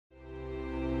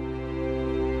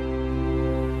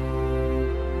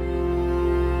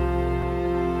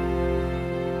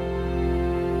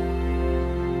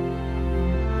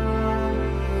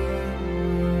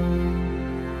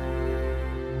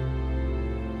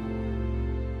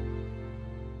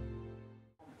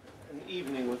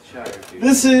evening with Shire, dude?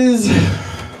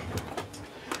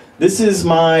 This is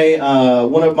my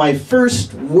one of my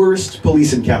first worst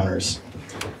police encounters.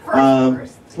 Let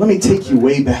me take you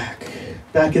way back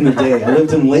in the day. I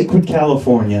lived in Lakewood,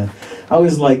 California. I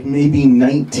was like maybe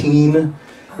 19.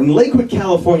 In Lakewood,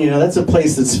 California, you know, that's a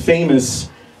place that's famous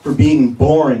for being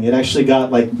boring. It actually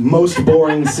got like most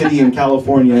boring city in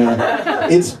California.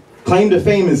 Its claim to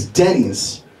fame is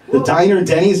Denny's. The diner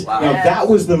Denny's, Wow. you know, that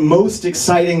was the most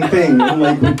exciting thing in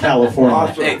Lakewood, California.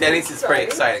 Awesome. Hey, Denny's is pretty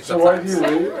exciting So why do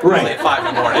sometimes. you leave? Right. At 5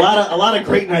 in the morning. A lot of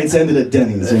great nights ended at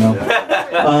Denny's, you know.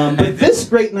 But this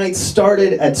great night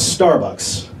started at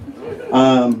Starbucks.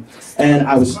 And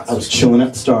I was chilling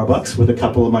at Starbucks with a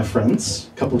couple of my friends,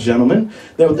 a couple gentlemen.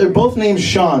 They're both named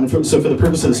Sean, so for the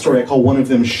purpose of the story, I call one of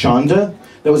them Shonda.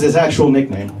 That was his actual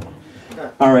nickname.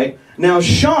 All right. Now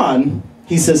Sean,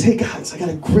 he says, "Hey guys, I got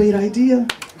a great idea.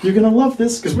 You're gonna love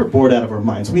this," because we're bored out of our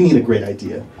minds. We need a great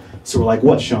idea. So we're like,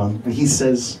 "What, Sean?" And he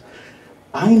says,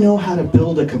 "I know how to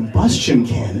build a combustion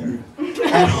cannon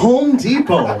at Home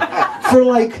Depot for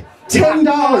like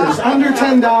 $10, under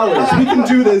 $10. We can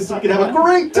do this. We can have a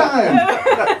great time."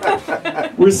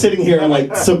 We're sitting here in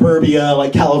like suburbia,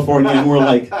 like California, and we're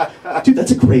like, "Dude,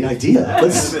 that's a great idea.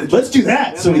 Let's do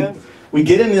that." So we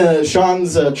get in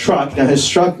Sean's truck. Now his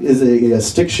truck is a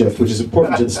stick shift, which is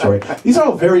important to the story. These are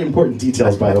all very important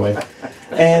details, by the way.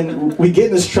 And we get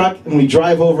in this truck and we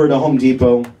drive over to Home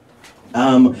Depot.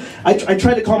 I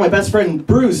tried to call my best friend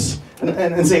Bruce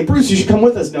and say, "Bruce, you should come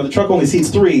with us." Now the truck only seats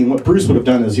 3, and what Bruce would have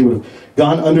done is he would have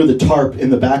gone under the tarp in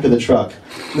the back of the truck.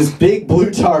 This big blue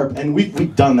tarp, and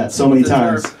we've done that so many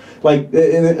times. Like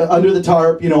under the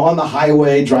tarp, you know, on the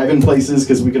highway, driving places,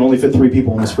 because we can only fit 3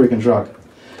 people in this freaking truck.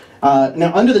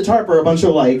 Now under the tarp are a bunch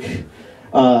of like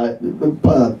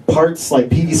parts like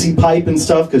PVC pipe and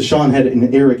stuff, because Sean had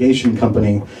an irrigation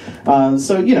company.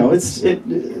 So you know,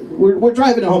 we're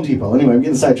driving to Home Depot. Anyway, I'm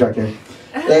getting sidetracked here.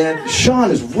 And Sean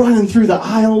is running through the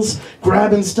aisles,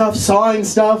 grabbing stuff, sawing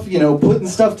stuff, you know, putting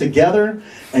stuff together,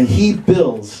 and he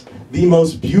builds the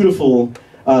most beautiful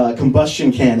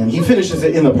combustion cannon. He finishes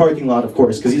it in the parking lot, of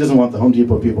course, because he doesn't want the Home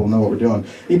Depot people to know what we're doing.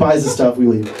 He buys the stuff, we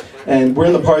leave. And we're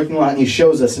in the parking lot, and he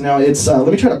shows us. And now it's, let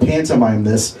me try to pantomime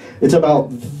this. It's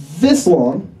about this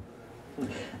long,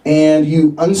 and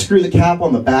you unscrew the cap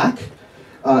on the back,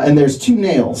 and there's 2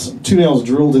 nails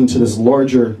drilled into this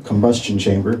larger combustion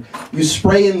chamber. You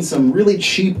spray in some really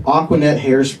cheap Aquanet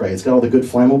hairspray. It's got all the good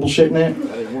flammable shit in it.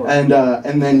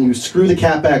 And then you screw the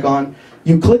cap back on.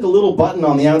 You click a little button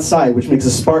on the outside, which makes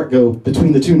a spark go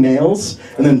between the 2 nails,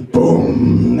 and then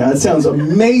boom. Now it sounds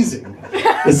amazing.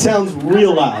 It sounds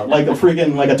real loud, like a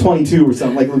freaking, like a 22 or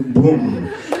something, like boom.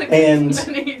 And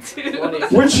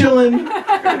we're chilling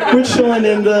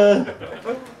in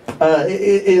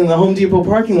the Home Depot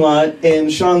parking lot, and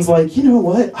Sean's like, "You know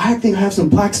what? I think I have some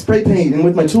black spray paint, and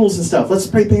with my tools and stuff, let's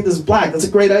spray paint this black. That's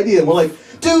a great idea." And we're like,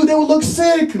 "Dude, that would look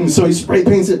sick!" And so he spray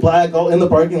paints it black all in the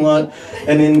parking lot,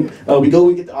 and then we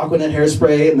get the Aquanet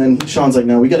hairspray, and then Sean's like,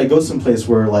 "No, we gotta go someplace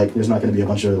where like there's not gonna be a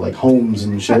bunch of like homes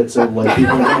and shit, so like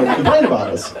people are gonna complain about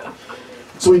us."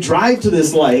 So we drive to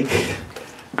this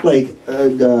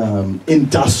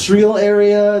industrial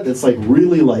area that's like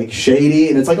really like shady,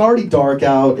 and it's like already dark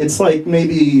out. It's like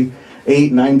maybe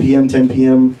 8, 9 p.m., 10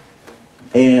 p.m.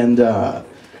 And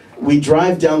we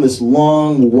drive down this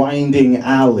long winding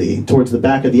alley towards the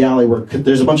back of the alley where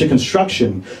there's a bunch of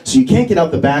construction, so you can't get out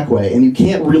the back way and you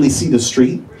can't really see the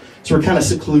street. So we're kind of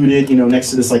secluded, you know, next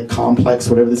to this like complex,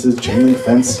 whatever this is, chain link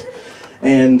fence.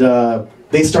 And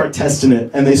they start testing it,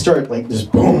 and they start like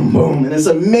just boom, boom, and it's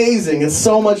amazing. It's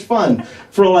so much fun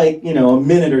for like, you know, a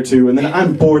minute or 2, and then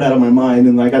I'm bored out of my mind,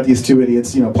 and I got these 2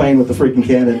 idiots, you know, playing with the freaking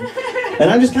cannon, and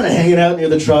I'm just kind of hanging out near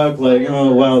the truck, like,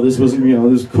 "Oh wow, this wasn't, you know,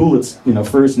 this is cool. It's, you know,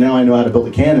 first now I know how to build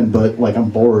a cannon, but like I'm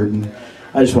bored and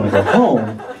I just want to go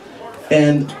home."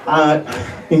 And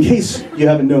in case you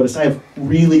haven't noticed, I have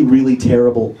really, really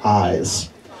terrible eyes.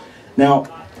 Now,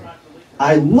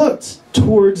 I looked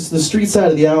towards the street side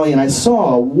of the alley, and I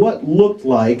saw what looked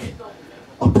like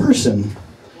a person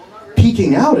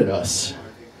peeking out at us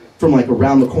from like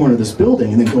around the corner of this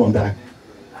building and then going back.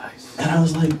 And I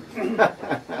was like,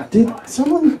 "Did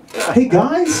someone, hey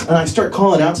guys?" And I start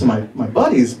calling out to my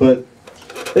buddies, but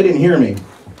they didn't hear me.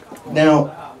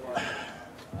 Now,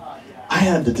 I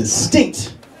had the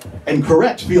distinct and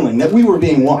correct feeling that we were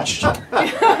being watched.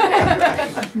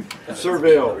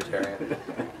 Surveilled.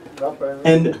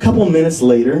 And a couple minutes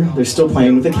later, they're still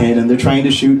playing with the cannon. They're trying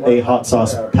to shoot a hot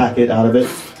sauce packet out of it.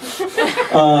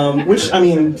 Which, I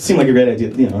mean, seemed like a great idea,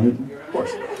 you know, of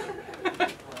course.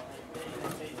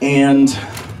 And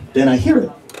then I hear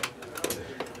it.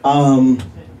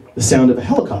 The sound of a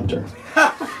helicopter.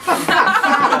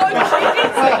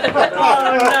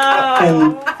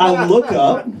 And I look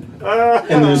up,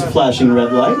 and there's a flashing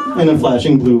red light and a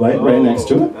flashing blue light right next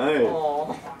to it.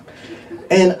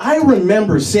 And I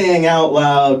remember saying out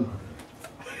loud,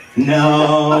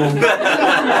 "No,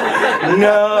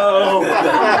 no."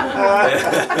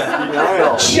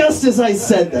 Just as I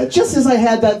said that, just as I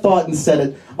had that thought and said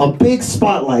it, a big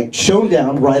spotlight shone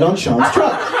down right on Sean's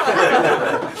truck.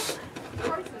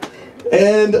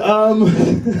 And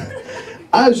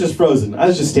I was just frozen. I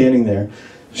was just standing there.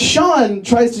 Sean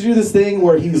tries to do this thing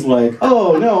where he's like,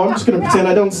 "Oh no, I'm just gonna pretend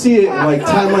I don't see it and like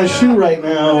tie my shoe right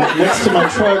now next to my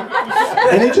truck."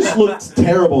 And it just looked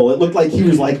terrible. It looked like he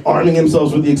was like arming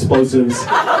himself with the explosives.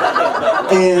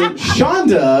 And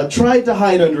Shonda tried to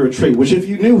hide under a tree, which if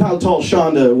you knew how tall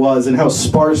Shonda was and how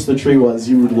sparse the tree was,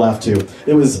 you would laugh too.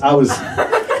 It was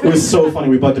so funny.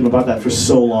 We bugged him about that for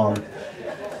so long.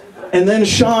 And then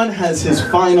Sean has his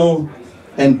final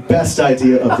and best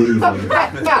idea of the evening.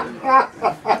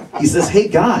 He says, "Hey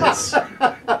guys,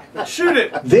 shoot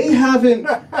it! They haven't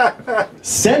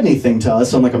said anything to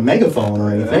us on like a megaphone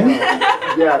or anything.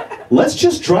 Yeah. Let's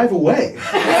just drive away."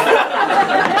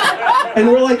 And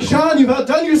we're like, "Sean, you've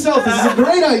outdone yourself. This is a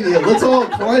great idea. Let's all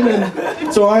climb in."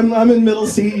 So I'm in middle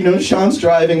seat, you know, Sean's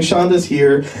driving, Shonda's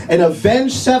here, and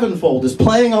Avenged Sevenfold is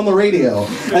playing on the radio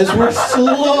as we're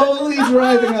slowly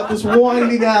driving up this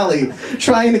winding alley,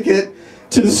 trying to get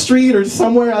to the street or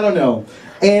somewhere, I don't know.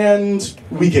 And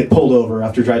we get pulled over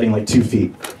after driving like 2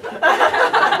 feet.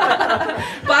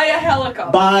 By a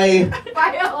helicopter. By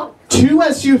 2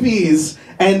 SUVs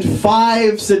and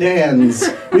 5 sedans.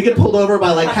 We get pulled over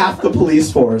by like half the police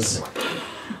force.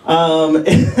 And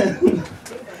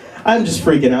I'm just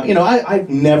freaking out. You know, I've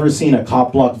never seen a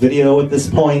cop block video at this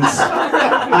point.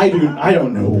 I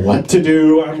don't know what to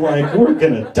do. I'm like, we're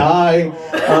gonna die.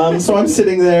 So I'm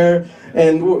sitting there.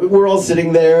 And we're all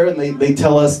sitting there, and they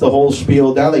tell us the whole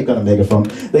spiel. Now they've got a megaphone.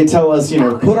 They tell us, you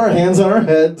know, put our hands on our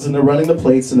heads, and they're running the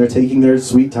plates, and they're taking their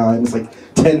sweet time. It's like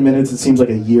 10 minutes. It seems like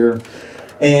a year.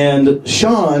 And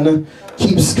Sean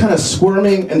keeps kind of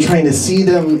squirming and trying to see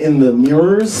them in the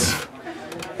mirrors.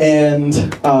 And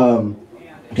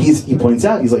he points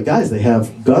out, he's like, "Guys, they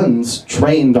have guns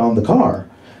trained on the car.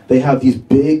 They have these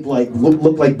big, like,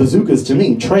 look like bazookas to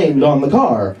me, trained on the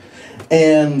car."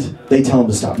 And they tell him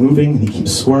to stop moving, and he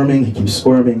keeps squirming,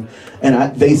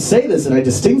 And they say this, and I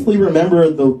distinctly remember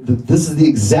this is the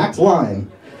exact line.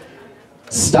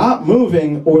 "Stop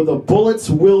moving, or the bullets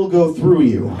will go through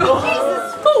you."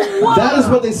 Wow. That is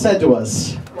what they said to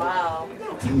us. Wow.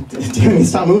 Damn, he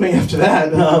stopped moving after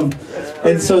that.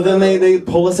 And so then they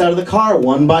pull us out of the car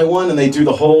one by one, and they do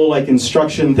the whole like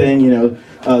instruction thing, you know,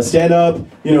 stand up,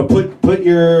 you know, put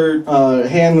your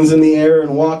hands in the air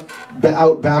and walk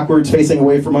out backwards facing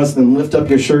away from us, then lift up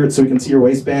your shirt so we can see your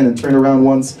waistband and turn around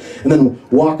once, and then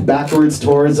walk backwards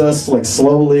towards us like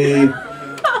slowly.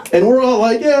 And we're all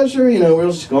like, "Yeah, sure, you know,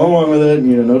 we'll just go along with it, and,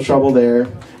 you know, no trouble there."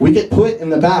 We get put in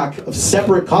the back of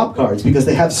separate cop cars because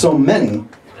they have so many.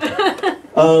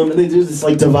 And they do this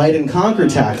like divide and conquer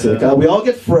tactic. We all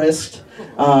get frisked.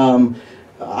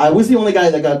 I was the only guy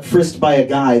that got frisked by a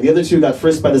guy. The other 2 got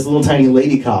frisked by this little tiny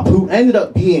lady cop who ended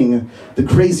up being the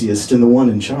craziest and the one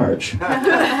in charge.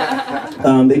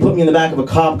 They put me in the back of a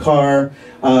cop car.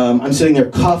 I'm sitting there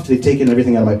cuffed. They've taken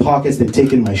everything out of my pockets. They've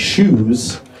taken my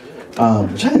shoes,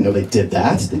 which I didn't know they did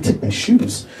that. They took my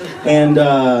shoes. And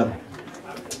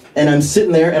I'm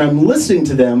sitting there and I'm listening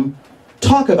to them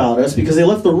talk about us because they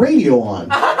left the radio on.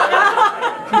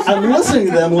 I'm listening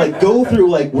to them like go through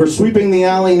like, "We're sweeping the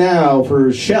alley now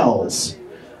for shells."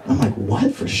 I'm like,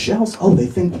 "What, for shells? Oh, they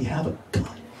think we have a gun."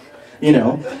 You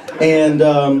know? And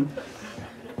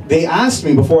they asked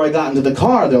me before I got into the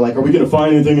car, they're like, "Are we gonna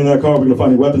find anything in that car? Are we gonna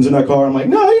find any weapons in that car?" I'm like,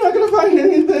 "No, you're not gonna find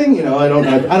anything." You know, I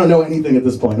don't know anything at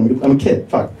this point. I'm a kid,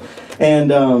 fuck.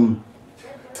 And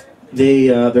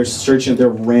they're searching, they're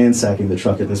ransacking the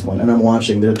truck at this point, and I'm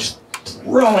watching, they're just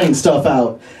throwing stuff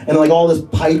out, and like all this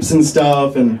pipes and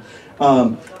stuff, and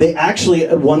they actually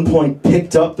at one point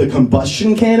picked up the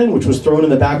combustion cannon, which was thrown in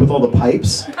the back with all the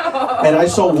pipes, and I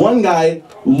saw one guy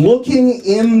looking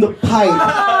in the pipe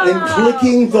and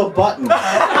clicking the button.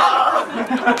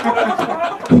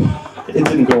 It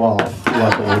didn't go off,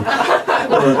 luckily.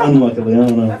 Or unluckily, I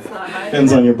don't know.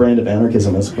 Depends on your brand of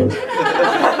anarchism, I suppose.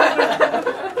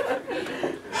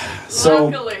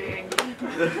 So,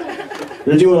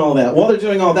 they're doing all that. While they're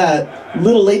doing all that,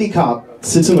 little lady cop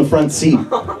sits in the front seat,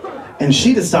 and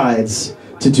she decides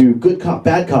to do good cop,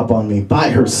 bad cop on me by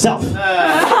herself.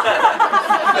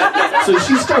 So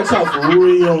she starts off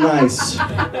real nice.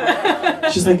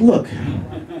 She's like, "Look,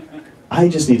 I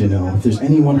just need to know if there's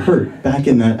anyone hurt back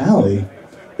in that alley,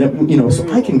 that, you know,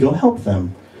 so I can go help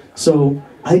them. So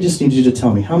I just need you to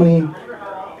tell me, how many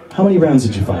rounds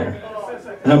did you fire?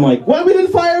 And I'm like, what? We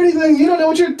didn't fire anything. You don't know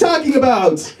what you're talking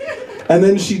about. And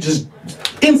then she just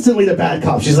instantly the bad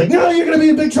cop. She's like, no, you're gonna be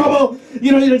in big trouble.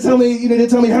 You need to tell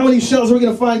me how many shells we're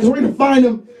gonna find, because we're gonna find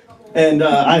them. And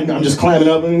I'm just climbing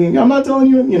up, and I'm not telling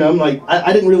you. I'm like,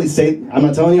 I didn't really say, I'm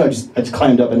not telling you. I just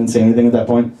climbed up. I didn't say anything at that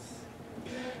point.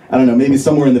 I don't know, maybe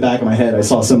somewhere in the back of my head I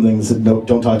saw something that said, no,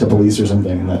 don't talk to police or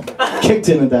something, and that kicked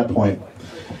in at that point.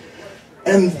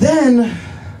 And then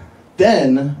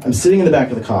I'm sitting in the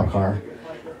back of the cop car,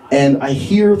 and I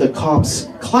hear the cops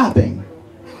clapping.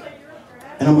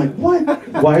 And I'm like, what?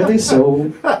 Why are they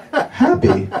so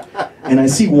happy? And I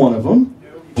see one of them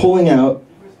pulling out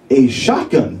a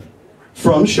shotgun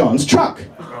from Sean's truck.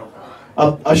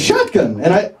 A shotgun.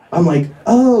 And I'm like,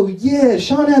 oh yeah,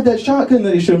 Sean had that shotgun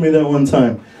that he showed me that one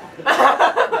time.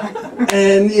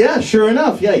 And yeah, sure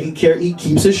enough, yeah, he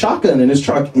keeps his shotgun in his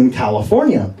truck in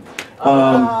California.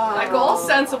 Like all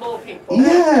sensible people.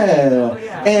 Yeah,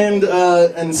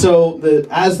 and so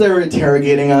as they're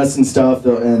interrogating us and stuff,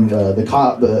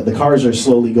 the cars are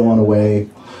slowly going away.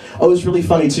 Oh, it was really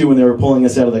funny too when they were pulling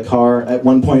us out of the car. At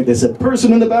one point, they said,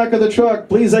 "Person in the back of the truck,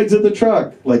 please exit the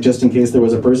truck," like just in case there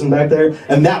was a person back there.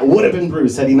 And that would have been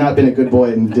Bruce had he not been a good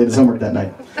boy and did his homework that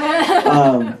night.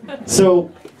 So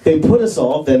they put us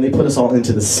all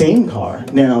into the same car.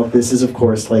 Now, this is, of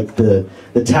course, like the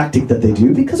tactic that they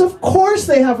do, because of course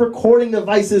they have recording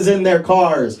devices in their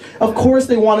cars. Of course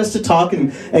they want us to talk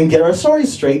and get our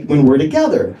stories straight when we're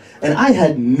together. And I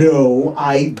had no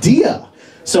idea.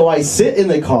 So I sit in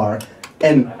the car,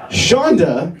 and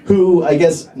Shonda, who I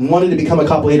guess wanted to become a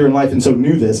cop later in life and so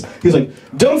knew this, he was like,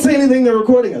 "Don't say anything, they're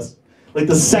recording us." Like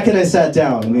the second I sat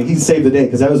down, I mean, he saved the day,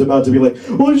 because I was about to be like,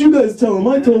 "What did you guys tell him?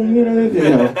 I told him,"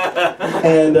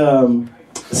 And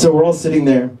so we're all sitting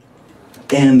there,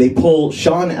 and they pull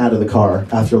Sean out of the car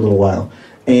after a little while,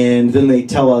 and then they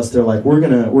tell us, they're like, we're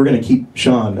gonna keep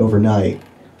Sean overnight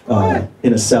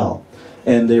in a cell,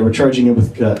 and they were charging him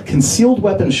with concealed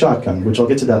weapon shotgun, which I'll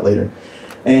get to that later.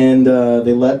 And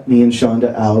they let me and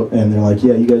Shonda out, and they're like,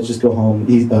 "Yeah, you guys just go home."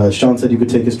 Sean said you could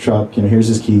take his truck. Here's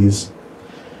his keys.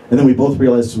 And then we both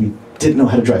realized we didn't know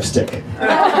how to drive stick.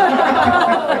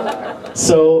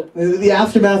 So the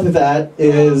aftermath of that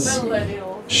is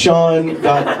Sean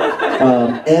got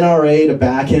NRA to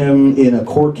back him in a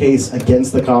court case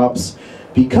against the cops,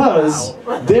 because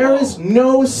there is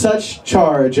no such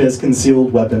charge as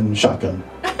concealed weapon shotgun.